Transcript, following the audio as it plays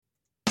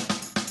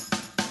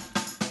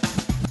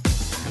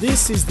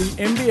This is the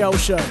NBL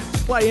Show.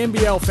 Play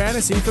NBL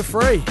Fantasy for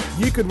free.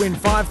 You could win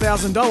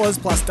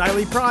 $5,000 plus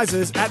daily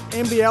prizes at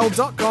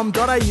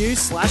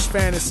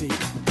nbl.com.au/fantasy.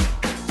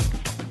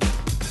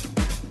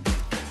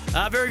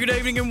 Very good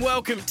evening and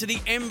welcome to the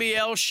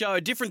NBL Show.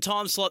 A different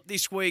time slot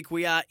this week.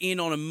 We are in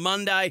on a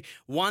Monday.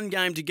 One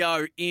game to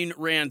go in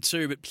round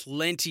two, but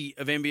plenty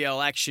of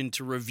NBL action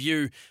to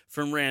review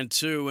from round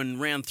two and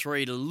round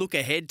three to look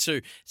ahead to.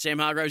 Sam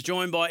Hargreaves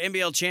joined by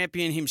NBL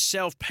champion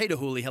himself, Peter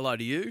Hooley. Hello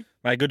to you.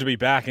 Mate, good to be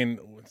back. And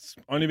it's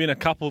only been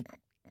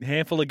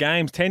handful of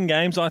games, 10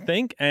 games, I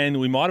think,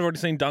 and we might have already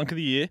seen Dunk of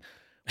the Year.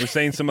 We've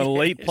seen some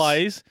elite Yes.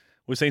 plays.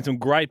 We've seen some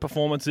great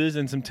performances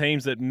and some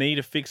teams that need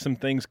to fix some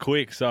things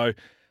quick. So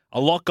a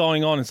lot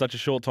going on in such a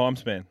short time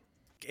span.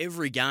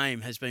 Every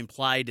game has been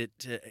played at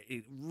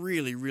a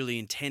really, really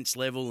intense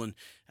level and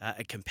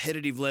a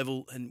competitive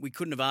level, and we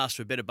couldn't have asked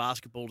for better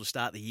basketball to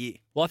start the year.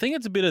 Well, I think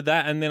it's a bit of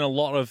that, and then a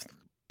lot of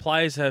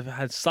players have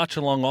had such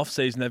a long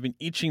off-season. They've been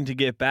itching to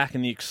get back,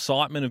 and the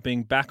excitement of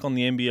being back on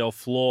the NBL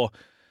floor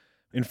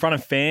in front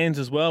of fans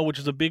as well, which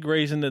is a big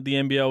reason that the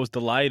NBL was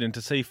delayed, and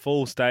to see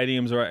full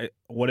stadiums or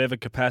whatever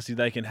capacity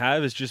they can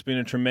have has just been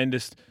a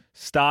tremendous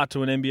start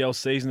to an NBL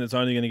season that's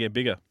only going to get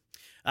bigger.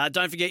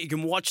 Don't forget, you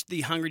can watch the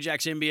Hungry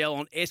Jacks NBL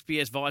on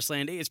SBS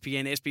Viceland,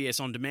 ESPN,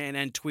 SBS On Demand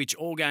and Twitch.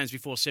 All games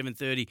before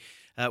 7:30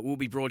 will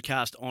be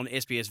broadcast on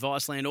SBS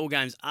Viceland. All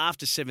games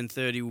after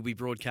 7:30 will be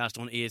broadcast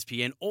on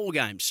ESPN. All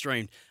games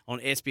streamed on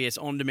SBS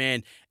On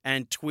Demand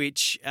and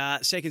Twitch.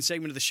 Second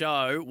segment of the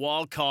show,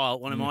 Wild Kyle,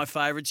 one of my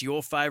favourites,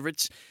 your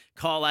favourites.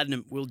 Kyle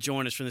Adnam will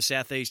join us from the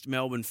Southeast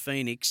Melbourne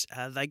Phoenix.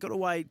 They got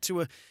away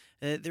to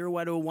they're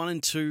away to a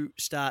 1-2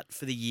 start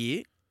for the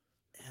year.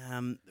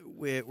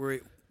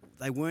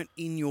 They weren't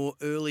in your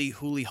early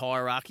Hooley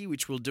hierarchy,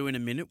 which we'll do in a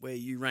minute, where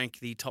you rank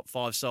the top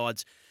 5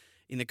 sides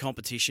in the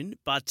competition.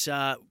 But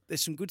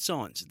there's some good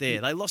signs there.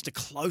 They lost a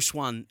close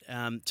one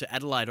to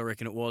Adelaide, I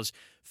reckon it was,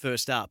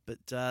 first up. But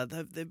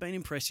they've been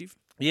impressive.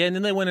 Yeah, and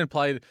then they went and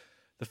played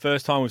the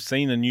first time we've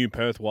seen the new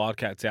Perth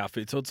Wildcats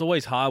outfit. So it's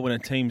always hard when a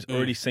team's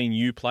already seen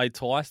you play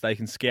twice. They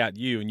can scout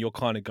you, and you're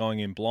kind of going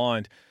in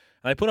blind.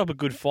 And they put up a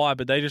good fight,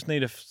 but they just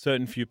need a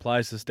certain few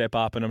players to step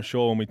up. And I'm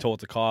sure when we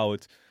talk to Kyle,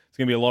 it's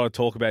going to be a lot of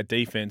talk about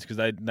defense because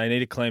they need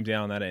to clamp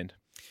down on that end.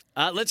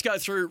 Let's go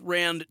through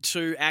round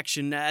two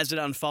action as it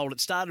unfolded.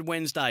 It started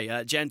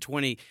Wednesday, Jan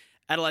 20,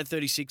 Adelaide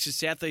 36ers,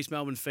 Southeast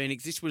Melbourne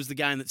Phoenix. This was the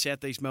game that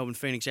Southeast Melbourne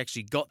Phoenix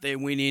actually got their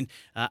win in,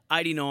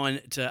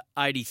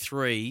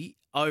 89-83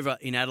 over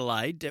in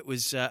Adelaide. It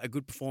was a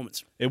good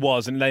performance. It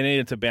was, and they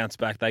needed to bounce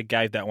back. They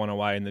gave that one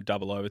away in the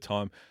double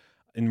overtime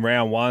in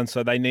round one,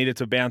 so they needed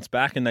to bounce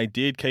back, and they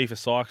did. Kiefer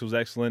Sykes was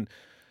excellent.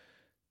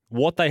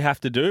 What they have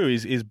to do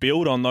is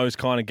build on those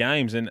kind of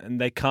games,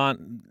 and they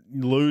can't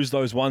lose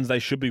those ones they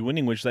should be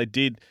winning, which they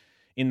did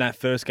in that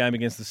first game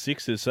against the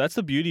Sixers. So that's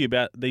the beauty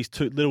about these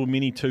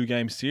mini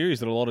two-game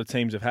series that a lot of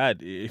teams have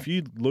had. If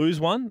you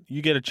lose one,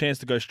 you get a chance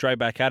to go straight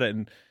back at it,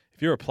 and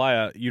if you're a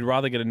player, you'd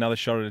rather get another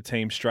shot at a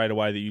team straight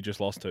away that you just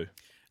lost to.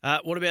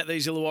 What about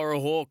these Illawarra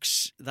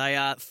Hawks? They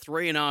are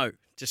 3-0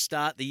 to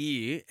start the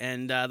year,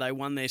 and they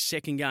won their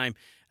second game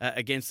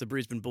against the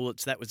Brisbane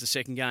Bullets. That was the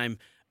second game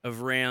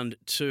of round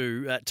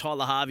two.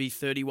 Tyler Harvey,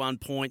 31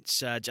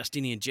 points.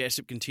 Justinian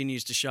Jessup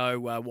continues to show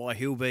why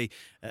he'll be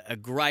a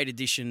great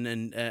addition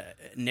and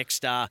next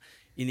star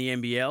in the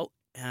NBL.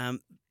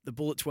 The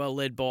Bullets well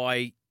led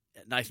by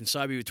Nathan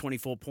Sobey with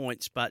 24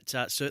 points, but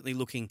certainly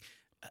looking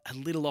a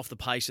little off the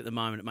pace at the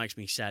moment. It makes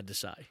me sad to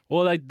say.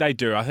 Well, they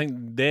do. I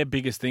think their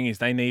biggest thing is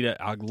they need a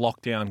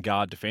lockdown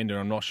guard defender.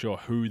 I'm not sure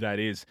who that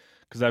is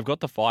because they've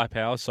got the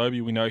firepower. Sobey,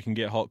 we know, can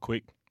get hot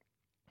quick.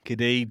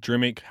 Kadee,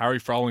 Drimmick, Harry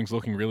Frolling's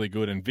looking really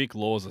good, and Vic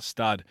Law's a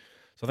stud.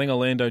 So I think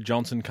Orlando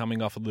Johnson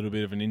coming off a little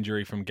bit of an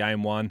injury from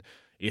game one,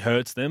 it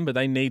hurts them, but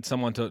they need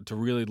someone to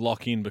really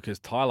lock in because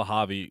Tyler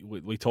Harvey,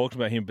 we talked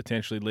about him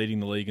potentially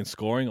leading the league in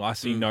scoring. I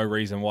see no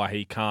reason why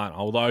he can't,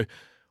 although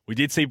we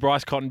did see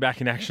Bryce Cotton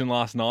back in action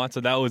last night,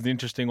 so that was an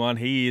interesting one.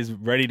 He is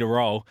ready to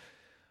roll,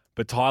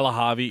 but Tyler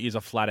Harvey is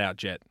a flat-out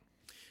jet.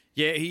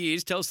 Yeah, he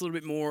is. Tell us a little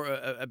bit more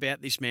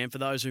about this man. For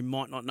those who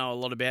might not know a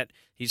lot about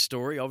his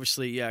story,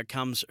 obviously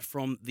comes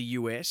from the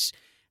US.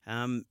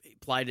 He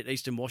played at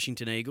Eastern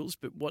Washington Eagles,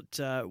 but what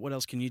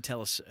else can you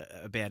tell us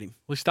about him?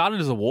 Well, he started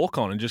as a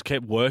walk-on and just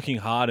kept working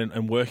hard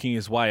and working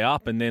his way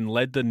up, and then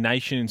led the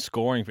nation in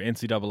scoring for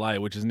NCAA,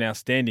 which is an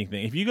outstanding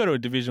thing. If you go to a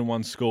Division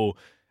I school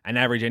and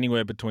average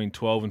anywhere between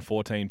 12 and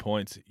 14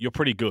 points, you're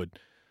pretty good.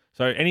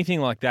 So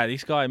anything like that,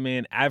 this guy,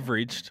 man,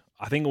 averaged,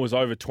 I think it was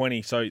over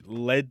 20, so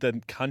led the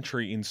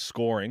country in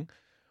scoring,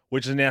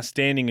 which is an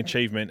outstanding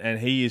achievement, and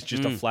he is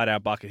just a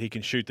flat-out bucket. He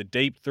can shoot the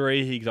deep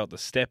three, he's got the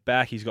step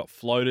back, he's got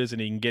floaters, and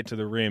he can get to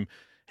the rim.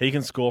 He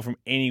can score from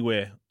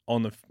anywhere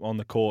on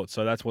the court,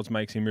 so that's what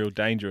makes him real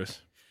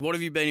dangerous. What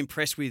have you been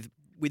impressed with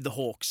the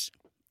Hawks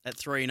at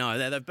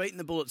 3-0? They've beaten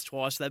the Bullets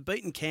twice. They've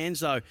beaten Cairns,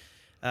 though,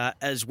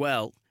 as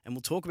well, and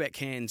we'll talk about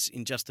Cairns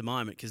in just a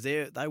moment because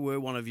they were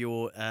one of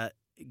your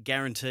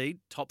guaranteed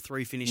top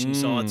 3 finishing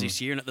sides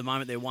this year, and at the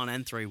moment they're 1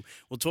 and 3.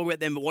 We'll talk about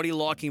them, but what are you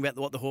liking about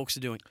what the Hawks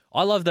are doing?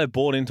 I love they've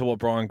bought into what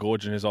Brian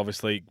Goorjian has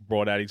obviously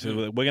brought out. He said,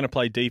 we're going to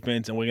play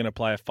defense and we're going to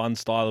play a fun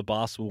style of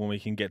basketball when we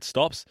can get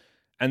stops.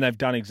 And they've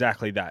done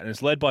exactly that. And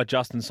it's led by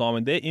Justin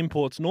Simon. Their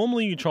imports,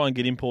 normally you try and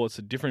get imports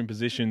at different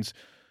positions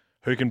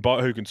who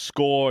can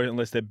score,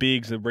 unless they're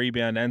bigs, they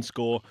rebound and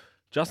score.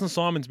 Justin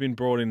Simon's been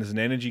brought in as an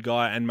energy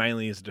guy and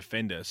mainly as a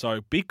defender.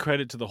 So big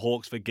credit to the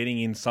Hawks for getting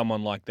in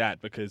someone like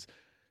that, because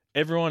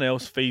everyone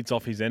else feeds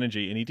off his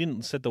energy. And he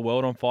didn't set the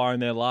world on fire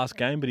in their last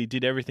game, but he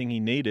did everything he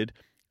needed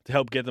to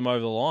help get them over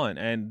the line.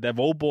 And they've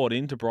all bought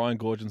into Brian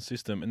Goorjian's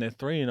system, and they're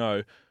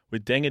 3-0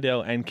 with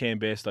Dengadell and Cam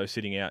Bairstow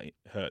sitting out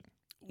hurt.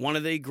 One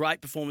of the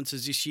great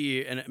performances this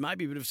year, and it may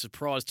be a bit of a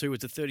surprise too, was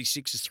the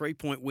 36ers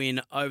 3-point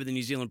win over the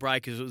New Zealand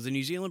Breakers. It was the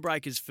New Zealand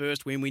Breakers'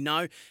 first win. We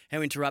know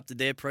how interrupted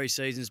their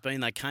pre-season's been.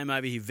 They came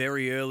over here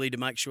very early to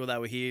make sure they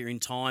were here in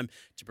time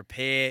to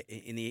prepare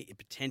in the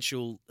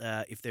potential,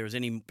 if there was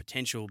any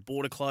potential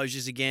border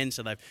closures again.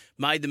 So they've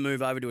made the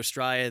move over to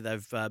Australia.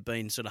 They've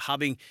been sort of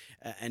hubbing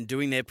and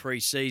doing their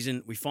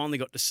pre-season. We finally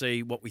got to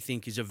see what we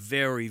think is a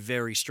very,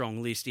 very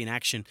strong list in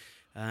action.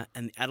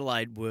 And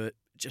Adelaide were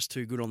just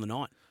too good on the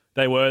night.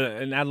 They were.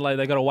 In Adelaide,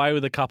 they got away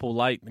with a couple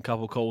late. A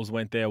couple calls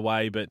went their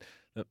way, but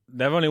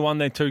they've only won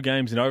their 2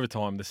 games in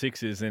overtime, the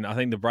Sixers, and I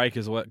think the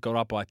Breakers got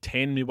up by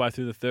 10 midway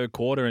through the third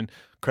quarter, and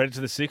credit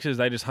to the Sixers,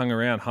 they just hung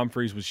around.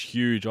 Humphreys was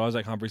huge.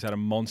 Isaac Humphreys had a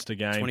monster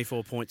game.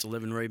 24 points,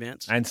 11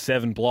 rebounds. And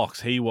 7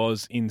 blocks. He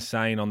was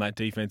insane on that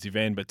defensive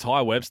end. But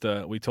Ty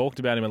Webster, we talked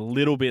about him a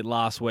little bit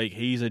last week.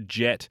 He's a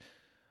jet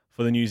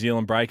for the New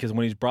Zealand Breakers.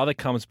 When his brother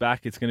comes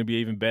back, it's going to be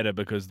even better,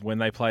 because when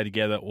they play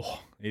together,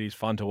 it is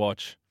fun to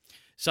watch.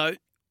 So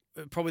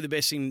probably the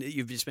best thing that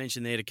you've just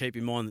mentioned there to keep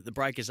in mind that the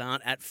Breakers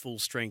aren't at full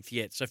strength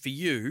yet. So for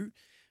you,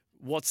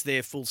 what's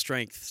their full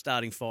strength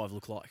starting 5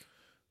 look like?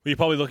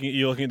 Well,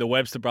 you're looking at the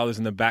Webster brothers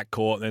in the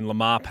backcourt, then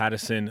Lamar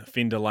Patterson,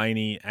 Finn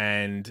Delaney,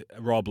 and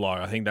Rob Lowe.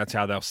 I think that's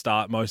how they'll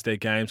start most of their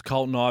games.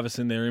 Colton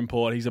Iverson, their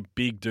import, he's a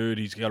big dude.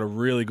 He's got a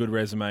really good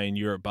resume in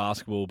Europe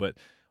basketball, but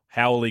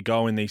how will he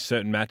go in these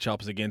certain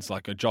matchups against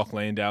like a Jock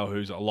Landau,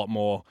 who's a lot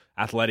more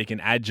athletic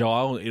and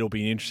agile? It'll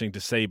be interesting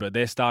to see, but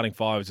their starting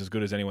 5 is as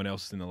good as anyone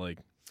else's in the league.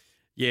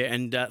 Yeah,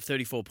 and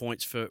 34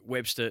 points for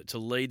Webster to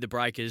lead the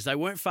Breakers. They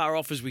weren't far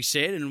off, as we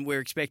said, and we're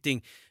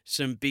expecting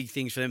some big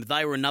things for them. But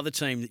they were another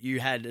team that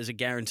you had as a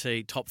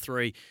guaranteed top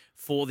 3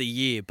 for the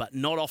year, but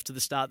not off to the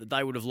start that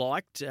they would have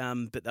liked,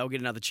 but they'll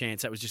get another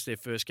chance. That was just their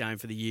first game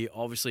for the year,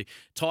 obviously.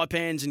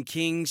 Taipans and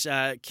Kings.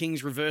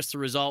 Kings reversed the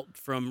result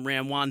from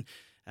round 1,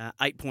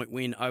 8-point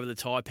win over the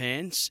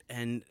Taipans.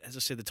 And as I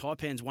said, the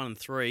Taipans 1 and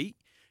 3.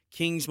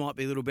 Kings might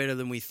be a little better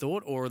than we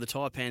thought, or are the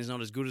Taipans not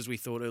as good as we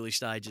thought early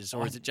stages,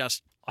 or is it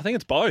just... I think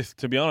it's both,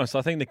 to be honest.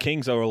 I think the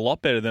Kings are a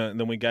lot better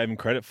than we gave them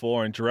credit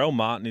for, and Jarrell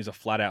Martin is a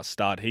flat-out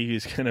stud. He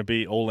is going to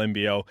be all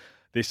NBL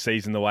this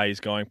season the way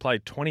he's going.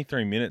 Played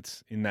 23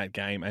 minutes in that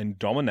game and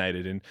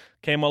dominated, and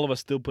Cam Oliver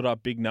still put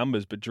up big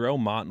numbers, but Jarrell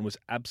Martin was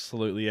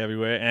absolutely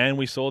everywhere, and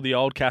we saw the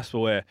old Casper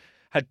Ware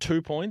had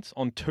 2 points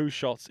on 2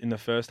 shots in the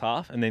first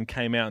half, and then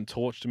came out and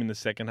torched him in the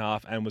second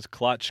half and was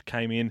clutch,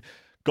 came in,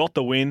 got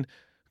the win.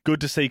 Good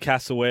to see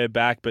Castleware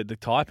back, but the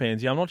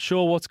Taipans, I'm not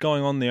sure what's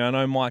going on there. I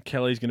know Mike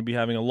Kelly's going to be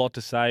having a lot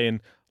to say and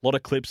a lot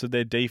of clips of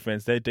their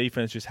defense. Their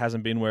defense just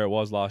hasn't been where it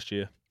was last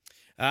year.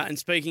 And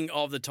speaking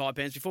of the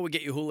Taipans, before we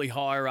get your Hooley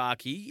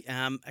hierarchy,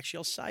 actually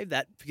I'll save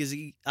that because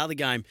the other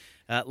game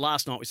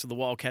last night we saw the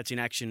Wildcats in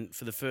action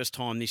for the first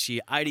time this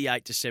year,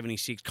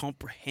 88-76,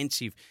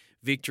 comprehensive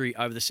victory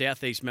over the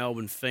Southeast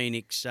Melbourne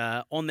Phoenix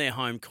on their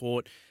home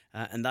court.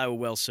 And they were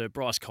well served.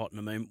 Bryce Cotton,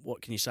 I mean,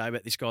 what can you say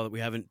about this guy that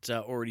we haven't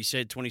already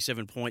said?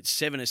 27 points,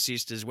 7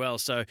 assists as well.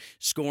 So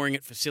scoring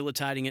it,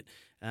 facilitating it.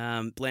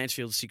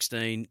 Blanchfield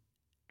 16,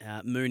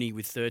 Mooney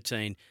with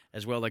 13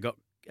 as well. They got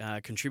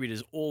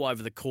contributors all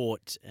over the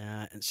court.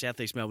 And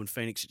Southeast Melbourne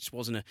Phoenix, it just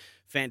wasn't a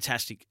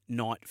fantastic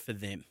night for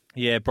them.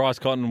 Yeah, Bryce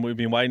Cotton, we've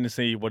been waiting to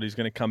see what he's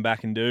going to come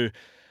back and do.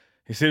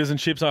 His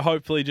citizenship's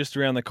hopefully just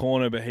around the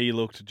corner, but he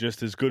looked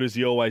just as good as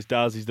he always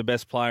does. He's the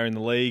best player in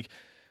the league.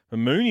 But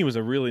Mooney was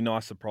a really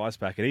nice surprise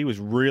packet. He was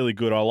really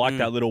good. I like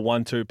that little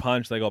 1-2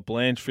 punch. They got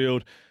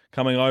Blanchfield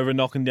coming over,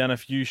 knocking down a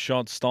few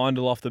shots.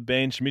 Steindl off the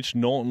bench. Mitch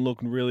Norton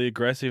looking really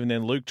aggressive. And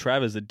then Luke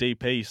Travers, the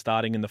DP,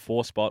 starting in the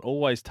 4 spot.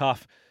 Always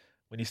tough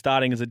when you're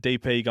starting as a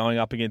DP going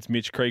up against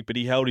Mitch Creek. But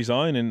he held his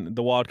own, and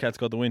the Wildcats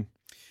got the win.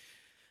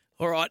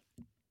 All right.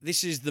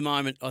 This is the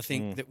moment, I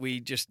think, that we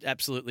just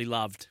absolutely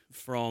loved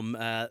from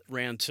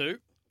round 2.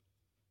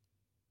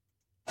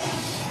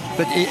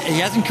 But he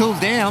hasn't cooled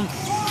down.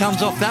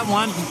 Comes off that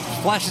one,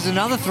 flashes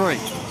another 3.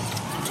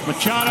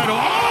 Machado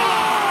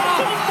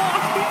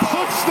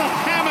puts the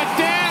hammer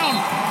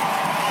down.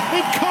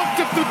 He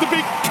cocked it with the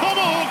big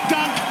tomahawk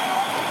dunk.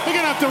 They're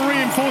going to have to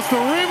reinforce the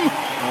rim.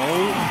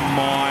 Oh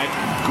my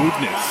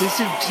goodness.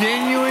 This is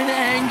genuine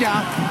anger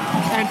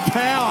and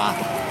power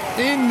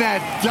in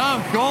that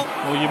dunk. Oh.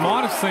 Well, you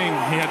might have seen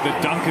he had the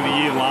dunk of the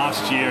year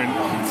last year, and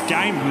it's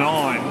game 9,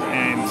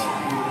 and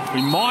we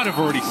might have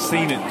already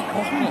seen it.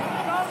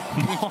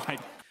 Oh my.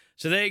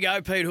 So there you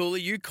go, Pete Hooley.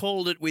 You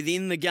called it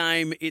within the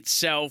game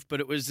itself,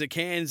 but it was the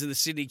Cairns and the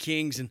Sydney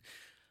Kings, and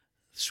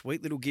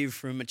sweet little give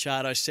from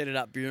Machado set it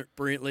up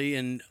brilliantly,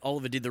 and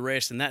Oliver did the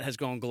rest, and that has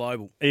gone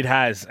global. It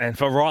has, and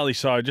for rightly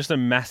so. Just a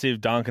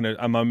massive dunk and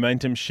a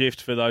momentum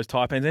shift for those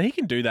Taipans, and he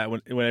can do that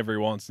whenever he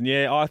wants. And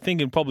yeah, I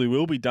think it probably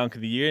will be dunk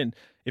of the year, and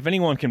if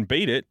anyone can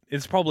beat it,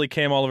 it's probably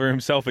Cam Oliver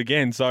himself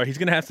again. So he's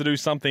going to have to do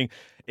something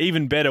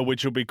even better,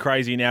 which will be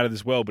crazy and out of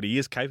this world, but he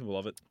is capable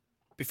of it.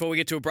 Before we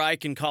get to a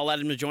break and Kyle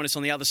Adnam to join us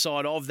on the other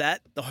side of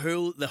that, the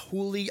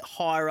Hooley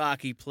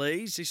hierarchy,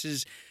 please. This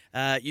is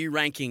you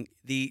ranking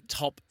the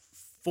top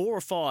 4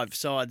 or 5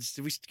 sides.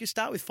 Did we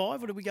start with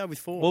 5 or did we go with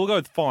 4? Well, we'll go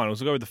with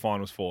finals. We'll go with the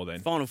finals 4 then.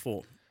 Final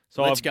 4.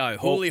 So let's go.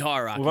 Hooley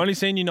hierarchy. We've only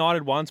seen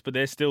United once, but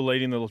they're still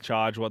leading the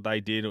charge, what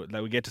they did.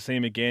 We get to see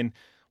them again,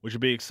 which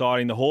will be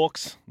exciting. The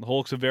Hawks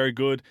are very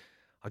good.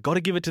 I got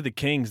to give it to the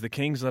Kings. The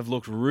Kings have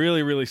looked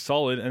really, really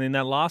solid. And in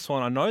that last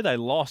one, I know they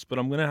lost, but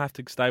I'm going to have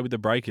to stay with the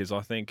Breakers.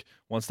 I think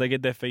once they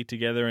get their feet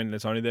together and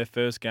it's only their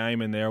first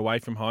game and they're away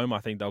from home, I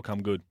think they'll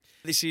come good.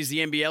 This is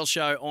the NBL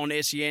Show on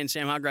SEN.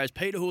 Sam Hargreaves,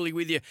 Peter Hooley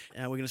with you.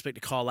 We're going to speak to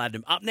Kyle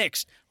Adnam up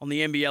next on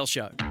the NBL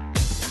Show.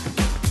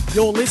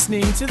 You're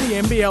listening to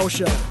the NBL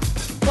Show.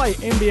 Play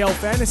NBL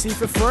Fantasy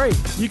for free.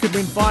 You could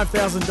win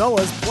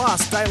 $5,000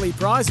 plus daily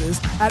prizes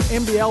at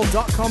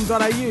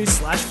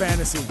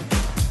nbl.com.au/fantasy.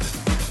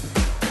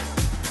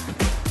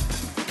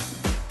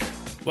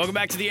 Welcome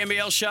back to the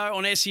NBL Show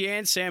on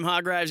SEN. Sam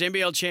Hargreaves,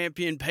 NBL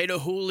champion Peter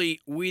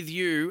Hooley with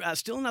you.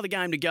 Still another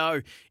game to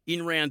go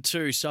in round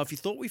 2. So if you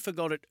thought we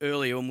forgot it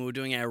earlier when we were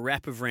doing our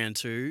wrap of round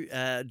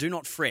 2, do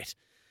not fret.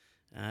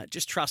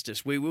 Just trust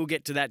us. We will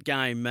get to that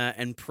game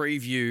and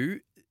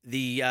preview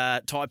the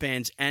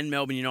Taipans and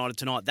Melbourne United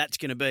tonight. That's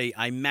going to be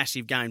a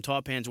massive game.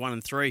 Taipans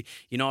 1-3.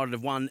 United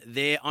have won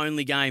their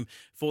only game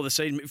for the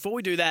season. Before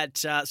we do that,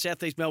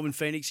 Southeast Melbourne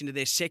Phoenix into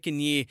their second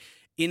year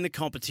in the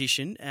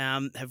competition,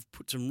 have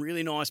put some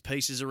really nice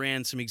pieces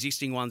around some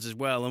existing ones as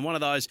well. And one of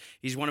those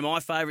is one of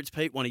my favourites,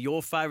 Pete, one of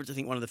your favourites. I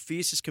think one of the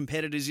fiercest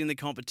competitors in the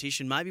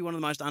competition, maybe one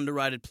of the most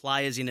underrated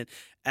players in it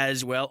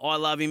as well. I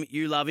love him.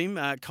 You love him.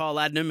 Kyle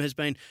Adnam has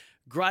been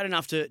great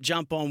enough to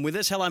jump on with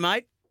us. Hello,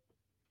 mate.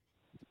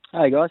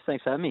 Hey, guys.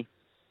 Thanks for having me.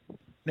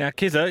 Now,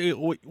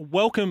 Kizza,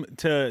 welcome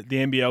to the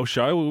NBL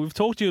Show. We've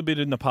talked to you a bit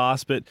in the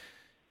past, but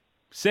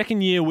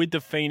second year with the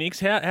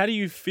Phoenix, how do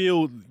you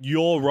feel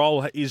your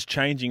role is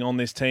changing on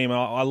this team?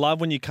 I love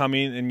when you come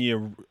in and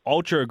you're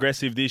ultra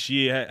aggressive this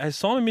year. Has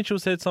Simon Mitchell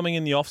said something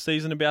in the off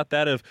season about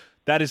that? Of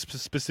that is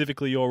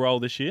specifically your role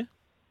this year?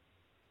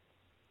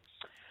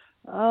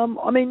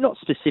 I mean, not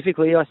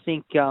specifically. I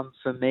think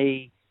for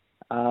me,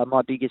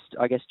 my biggest,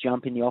 I guess,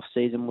 jump in the off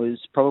season was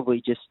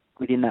probably just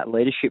within that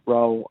leadership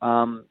role.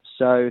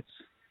 So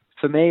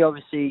for me,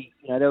 obviously,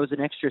 there was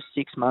an extra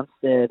 6 months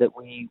there that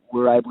we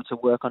were able to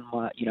work on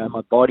my,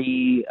 my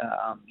body,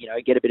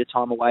 get a bit of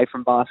time away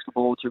from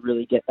basketball to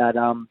really get that,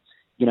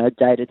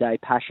 day-to-day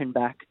passion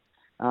back,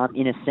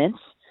 in a sense.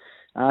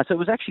 So it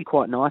was actually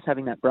quite nice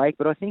having that break,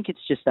 but I think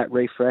it's just that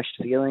refreshed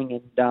feeling.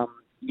 And,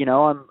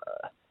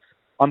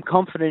 I'm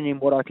confident in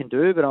what I can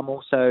do, but I'm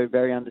also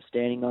very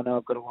understanding. I know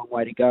I've got a long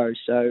way to go.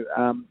 So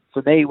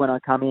for me, when I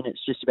come in,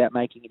 it's just about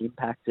making an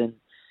impact. And,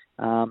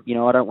 I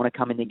don't want to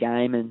come in the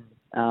game and,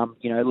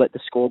 let the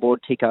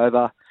scoreboard tick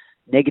over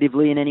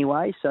negatively in any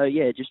way. So,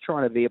 yeah, just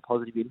trying to be a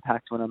positive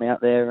impact when I'm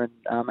out there. And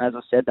as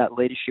I said, that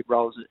leadership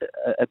role is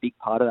a big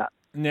part of that.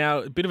 Now,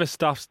 a bit of a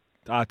tough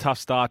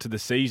start to the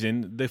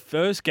season. The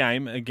first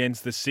game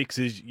against the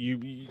Sixers,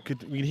 you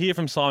could hear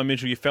from Simon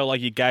Mitchell, you felt like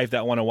you gave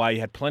that one away.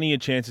 You had plenty of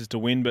chances to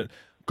win, but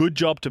good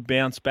job to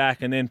bounce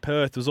back. And then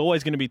Perth was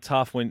always going to be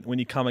tough when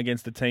you come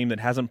against a team that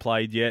hasn't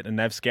played yet and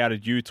they've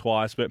scouted you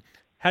twice. But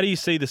how do you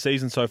see the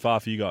season so far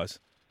for you guys?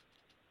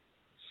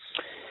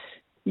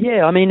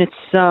 Yeah, I mean, it's,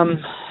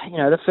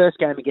 the first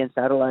game against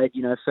Adelaide,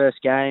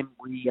 first game,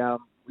 we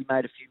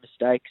made a few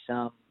mistakes.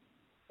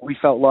 We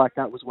felt like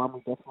that was one we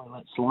definitely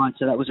let slide,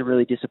 so that was a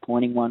really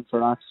disappointing one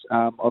for us.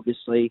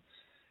 Obviously,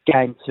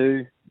 game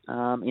 2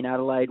 in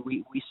Adelaide,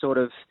 we sort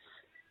of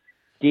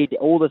did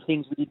all the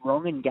things we did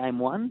wrong in game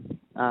 1,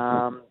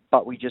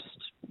 but we just,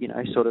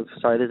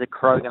 sorry, there's a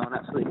crow going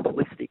absolutely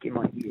ballistic in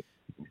my ear.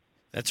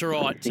 That's all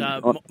right.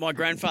 My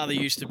grandfather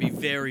used to be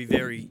very,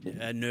 very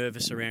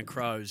nervous around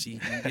crows. He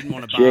didn't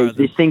want to borrow them.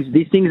 This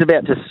thing's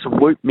about to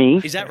swoop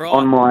me. Is that right?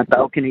 On my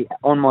balcony.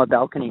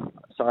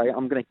 Sorry,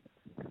 I'm going to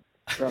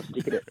throw a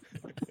stick at it.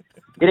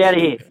 Get out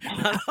of here.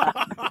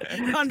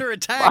 Under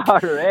attack. Far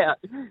out.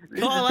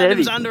 Kyle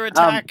Adnam's under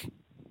attack.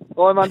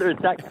 I'm under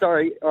attack.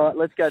 Sorry. All right,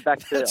 let's go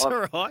back to... That's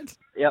all right.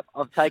 Yep,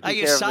 I've taken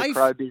care of the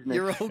crow business.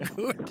 You're all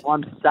good.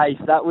 I'm safe.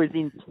 That was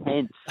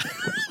intense.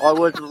 I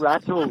was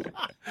rattled.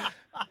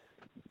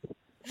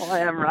 I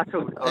am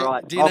rattled. All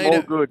right, I'm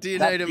all good. Do you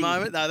need a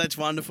moment? No, that's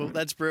wonderful.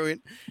 That's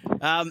brilliant.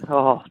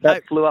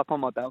 That flew up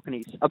on my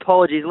balconies.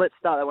 Apologies. Let's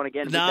start that one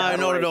again. No,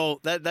 not at all.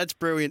 That's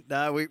brilliant.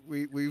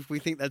 We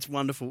think that's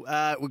wonderful.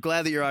 We're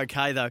glad that you're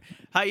okay, though.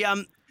 Hey,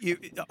 you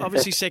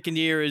obviously second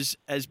year, as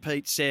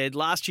Pete said.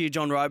 Last year,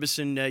 John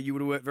Roberson, you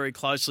would have worked very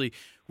closely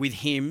with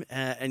him,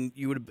 and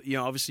you would,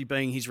 obviously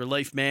being his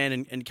relief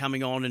man and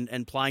coming on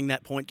and playing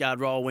that point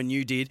guard role when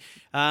you did.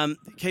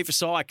 Kiefer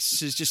Sykes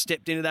has just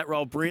stepped into that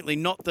role brilliantly.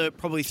 Not the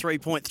probably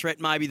 3-point threat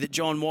maybe that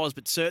John was,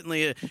 but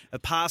certainly a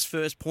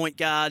pass-first point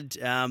guard.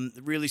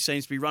 Really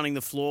seems to be running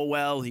the floor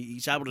well.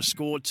 He's able to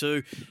score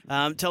too.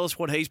 Tell us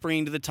what he's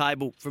bringing to the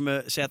table from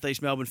a South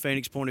East Melbourne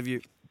Phoenix point of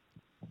view.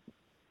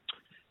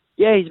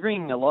 Yeah, he's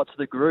bringing a lot to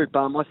the group.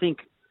 I think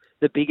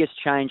the biggest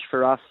change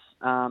for us,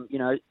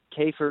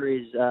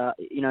 Kiefer is,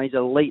 he's an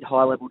elite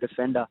high-level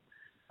defender.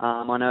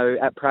 I know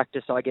at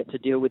practice I get to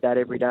deal with that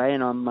every day,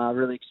 and I'm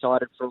really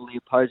excited for all the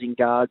opposing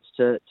guards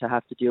to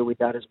have to deal with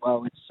that as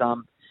well.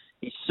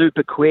 He's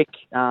super quick,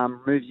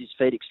 moves his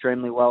feet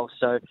extremely well,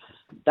 so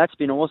that's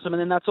been awesome. And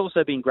then that's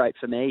also been great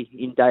for me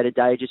in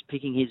day-to-day, just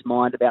picking his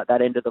mind about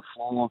that end of the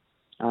floor.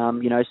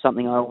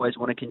 Something I always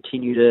want to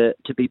continue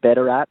to be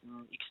better at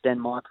and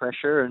extend my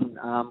pressure and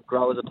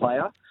grow as a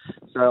player.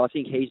 So I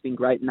think he's been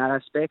great in that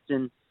aspect.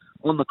 And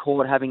on the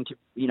court, having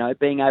to,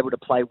 being able to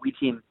play with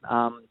him,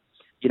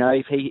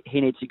 if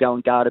he needs to go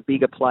and guard a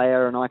bigger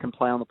player and I can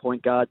play on the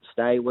point guard,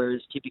 stay,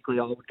 whereas typically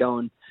I would go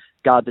and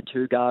guard the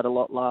two guard a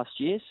lot last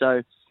year.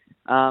 So,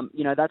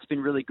 that's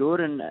been really good.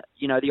 And,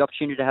 the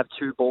opportunity to have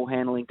two ball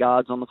handling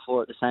guards on the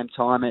floor at the same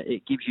time,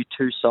 it gives you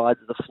two sides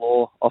of the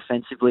floor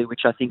offensively,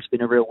 which I think has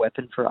been a real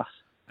weapon for us.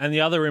 And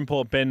the other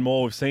import, Ben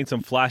Moore, we've seen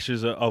some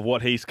flashes of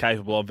what he's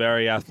capable of.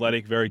 Very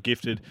athletic, very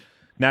gifted,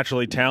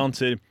 naturally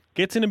talented.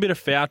 Gets in a bit of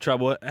foul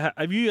trouble.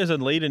 Have you, as a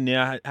leader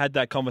now, had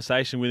that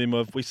conversation with him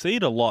of, we see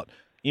it a lot,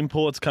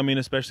 imports come in,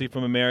 especially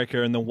from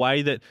America, and the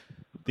way that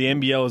the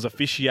NBL is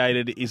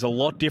officiated is a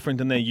lot different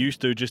than they're used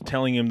to, just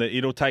telling him that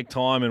it'll take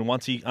time, and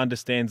once he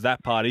understands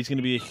that part, he's going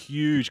to be a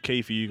huge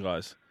key for you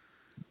guys.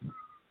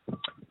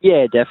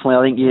 Yeah, definitely.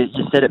 I think you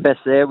just said it best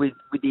there with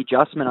the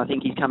adjustment. I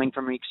think he's coming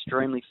from an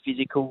extremely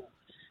physical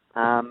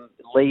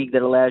league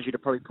that allows you to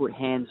probably put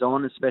hands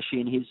on,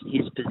 especially in his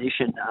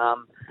position.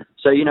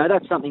 So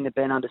that's something that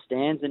Ben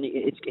understands, and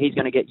he's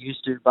going to get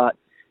used to. But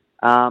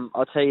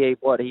I'll tell you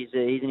what, he's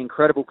an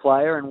incredible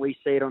player, and we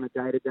see it on a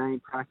day-to-day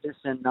in practice.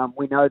 And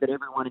we know that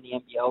everyone in the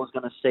NBL is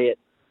going to see it.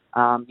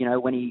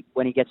 When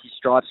he gets his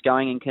stripes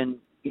going, and can,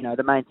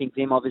 the main thing for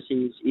him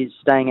obviously is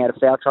staying out of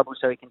foul trouble,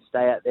 so he can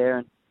stay out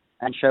there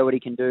and show what he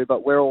can do.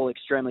 But we're all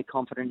extremely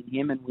confident in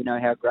him, and we know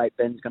how great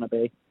Ben's going to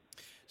be.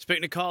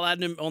 Speaking of Kyle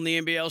Adnam on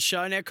the NBL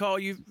show. Now, Kyle,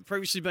 you've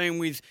previously been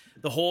with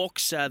the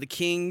Hawks, the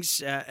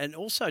Kings, and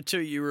also,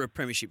 too, you were a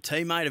premiership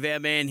teammate of our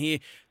man here,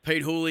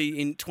 Pete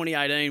Hooley, in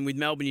 2018 with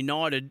Melbourne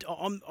United.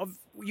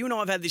 You and I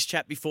have had this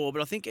chat before,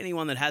 but I think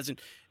anyone that hasn't,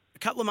 a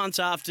couple of months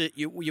after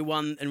you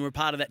won and were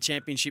part of that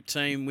championship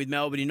team with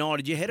Melbourne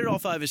United, you headed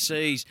off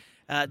overseas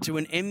to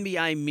an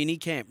NBA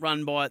minicamp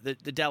run by the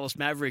Dallas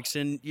Mavericks.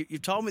 And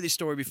you've told me this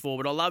story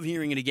before, but I love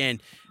hearing it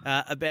again,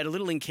 about a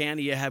little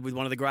encounter you had with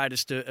one of the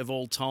greatest of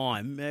all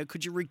time.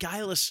 Could you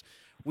regale us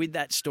with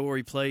that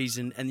story, please,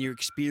 and your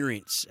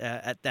experience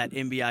at that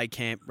NBA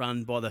camp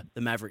run by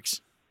the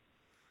Mavericks?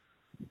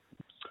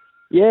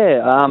 Yeah,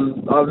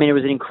 it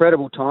was an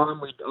incredible time.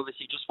 We'd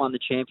obviously just won the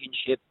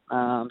championship,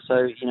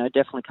 so,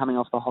 definitely coming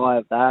off the high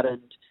of that.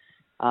 And,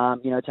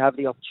 to have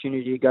the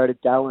opportunity to go to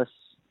Dallas,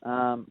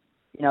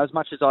 as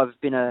much as I've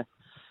been a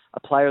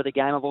player of the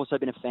game, I've also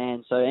been a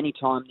fan. So any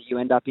time that you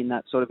end up in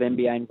that sort of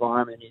NBA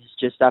environment is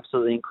just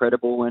absolutely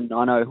incredible. And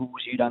I know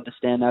Hooley, you'd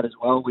understand that as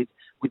well with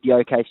the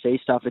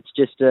OKC stuff. It's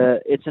just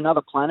it's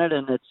another planet,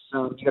 and it's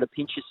you got to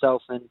pinch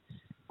yourself. And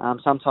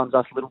sometimes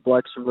us little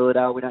blokes from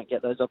Willowdale, we don't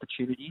get those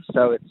opportunities.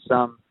 So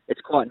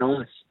it's quite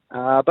nice.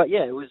 But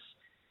yeah, it was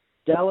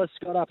Dallas.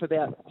 Got up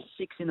about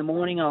 6 a.m.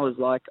 I was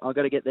like, I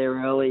got to get there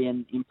early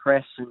and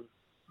impress and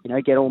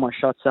get all my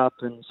shots up.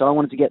 And so I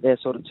wanted to get there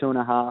sort of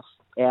 2.5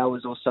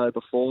 hours or so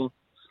before.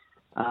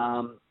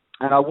 And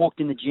I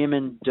walked in the gym,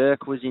 and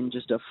Dirk was in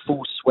just a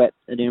full sweat,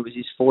 and it was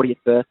his 40th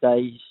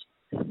birthday.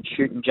 He's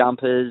shooting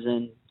jumpers,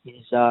 and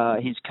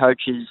his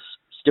coaches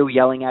still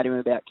yelling at him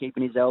about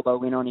keeping his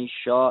elbow in on his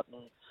shot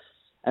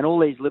and all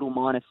these little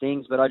minor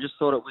things. But I just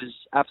thought it was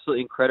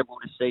absolutely incredible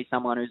to see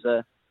someone who's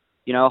a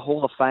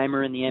Hall of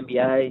Famer in the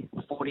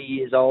NBA, 40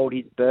 years old,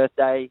 his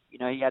birthday.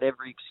 He had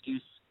every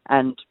excuse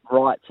and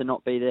right to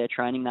not be there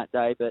training that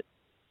day, but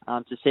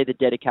to see the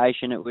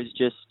dedication, it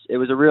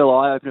was a real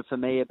eye-opener for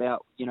me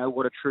about,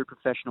 what a true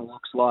professional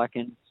looks like,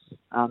 and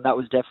that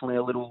was definitely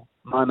a little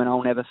moment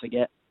I'll never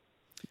forget.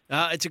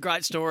 It's a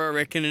great story, I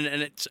reckon,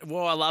 and it's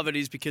why I love it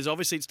is because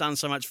obviously it's done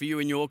so much for you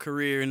in your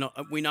career, and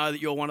we know that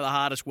you're one of the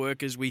hardest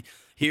workers. We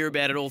hear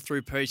about it all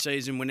through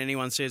pre-season. When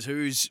anyone says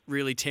who's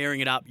really tearing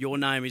it up, your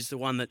name is the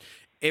one that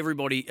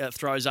everybody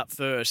throws up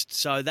first.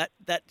 So that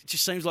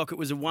just seems like it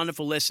was a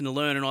wonderful lesson to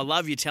learn, and I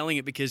love you telling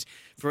it because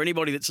for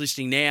anybody that's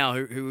listening now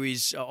who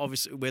is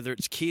obviously, whether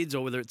it's kids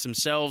or whether it's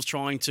themselves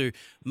trying to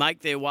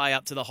make their way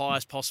up to the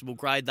highest possible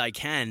grade they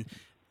can,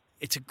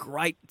 it's a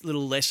great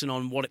little lesson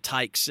on what it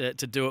takes to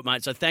do it,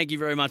 mate. So thank you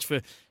very much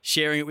for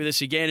sharing it with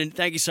us again, and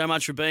thank you so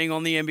much for being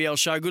on the NBL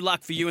show. Good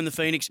luck for you and the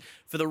Phoenix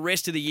for the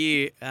rest of the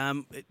year.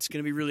 It's going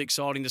to be really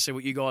exciting to see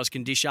what you guys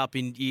can dish up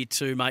in year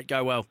 2, mate.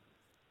 Go well.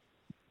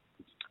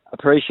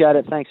 Appreciate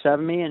it. Thanks for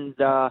having me, and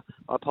I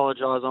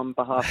apologise on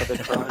behalf of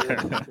the crowd.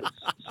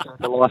 It's scared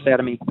the life out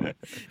of me.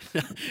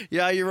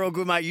 Yeah, you're all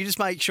good, mate. You just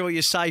make sure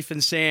you're safe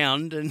and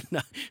sound. And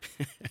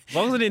As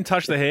long as it didn't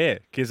touch the hair,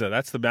 Kizza,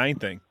 that's the main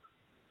thing.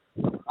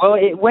 Well,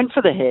 it went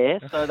for the hair,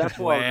 so that's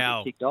why I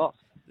was a bit ticked off.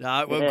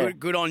 No, well, Yeah.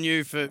 good on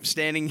you for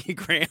standing your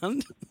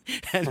ground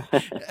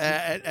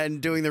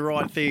and doing the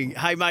right thing.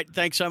 Hey, mate,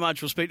 thanks so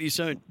much. We'll speak to you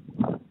soon.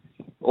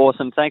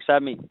 Awesome. Thanks for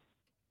having me.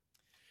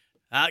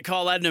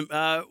 Kyle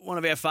Adnam, one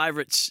of our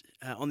favourites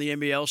on the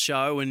NBL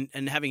show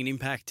and having an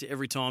impact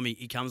every time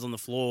he comes on the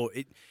floor.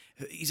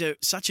 He's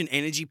such an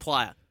energy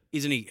player,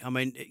 isn't he? I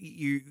mean,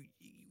 you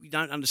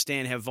don't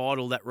understand how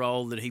vital that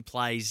role that he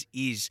plays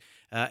is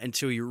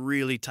until you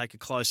really take a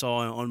close eye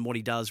on what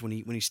he does when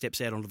he steps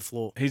out onto the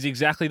floor. He's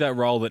exactly that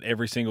role that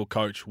every single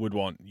coach would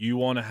want. You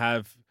want to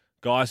have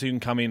guys who can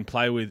come in,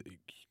 play with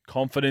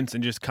confidence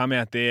and just come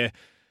out there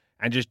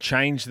and just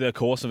change the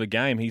course of a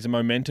game. He's a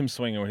momentum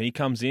swinger. When he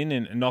comes in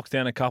and knocks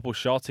down a couple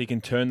shots, he can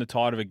turn the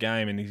tide of a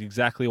game, and he's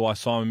exactly why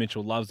Simon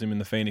Mitchell loves him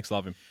and the Phoenix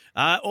love him.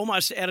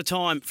 Almost out of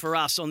time for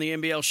us on the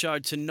NBL show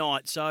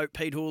tonight. So,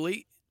 Pete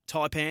Hooley,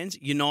 Taipans,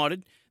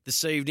 United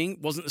this evening.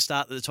 Wasn't the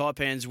start that the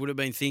Taipans would have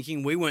been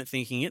thinking. We weren't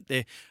thinking it.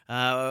 They're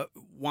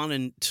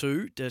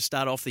 1-2 to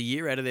start off the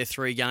year out of their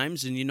 3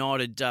 games, and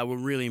United were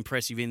really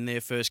impressive in their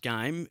first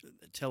game.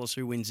 Tell us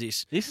who wins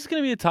this. This is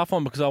going to be a tough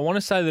one because I want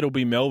to say that it'll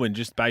be Melbourne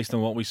just based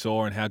on what we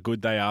saw and how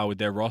good they are with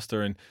their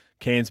roster, and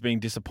Cairns being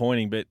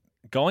disappointing. But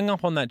going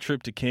up on that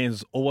trip to Cairns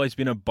has always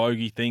been a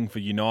bogey thing for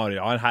United.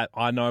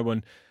 I know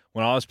when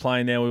I was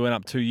playing there, we went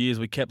up 2 years,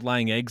 we kept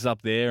laying eggs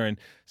up there, and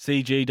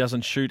CG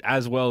doesn't shoot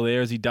as well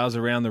there as he does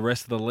around the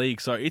rest of the league.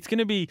 So it's going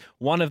to be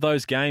one of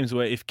those games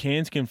where if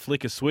Cairns can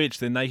flick a switch,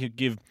 then they could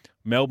give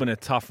Melbourne a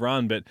tough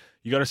run. But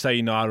you got to say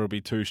United will be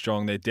too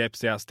strong. Their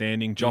depth's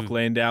outstanding. Jock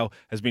Landau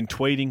has been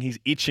tweeting. He's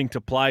itching to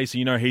play, so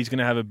you know he's going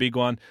to have a big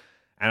one.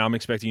 And I'm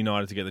expecting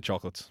United to get the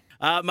chocolates.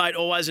 Mate,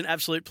 always an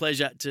absolute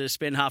pleasure to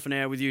spend half an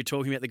hour with you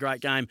talking about the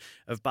great game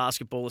of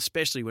basketball,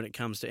 especially when it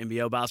comes to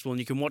NBL basketball. And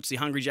you can watch the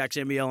Hungry Jacks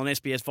NBL on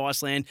SBS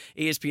Viceland,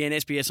 ESPN,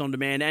 SBS On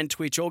Demand and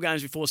Twitch. All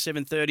games before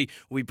 7:30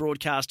 will be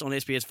broadcast on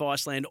SBS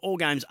Viceland. All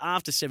games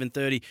after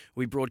 7:30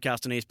 will be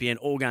broadcast on ESPN.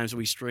 All games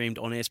will be streamed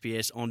on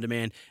SBS On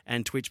Demand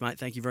and Twitch, mate.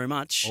 Thank you very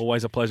much.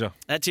 Always a pleasure.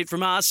 That's it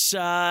from us.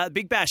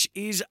 Big Bash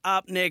is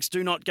up next.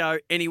 Do not go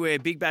anywhere.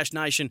 Big Bash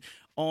Nation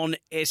on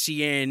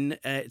SEN.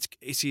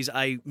 This is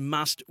a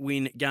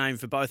must-win game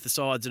for both the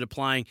sides that are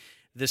playing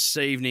this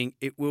evening.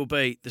 It will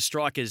be the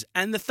Strikers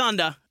and the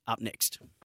Thunder up next.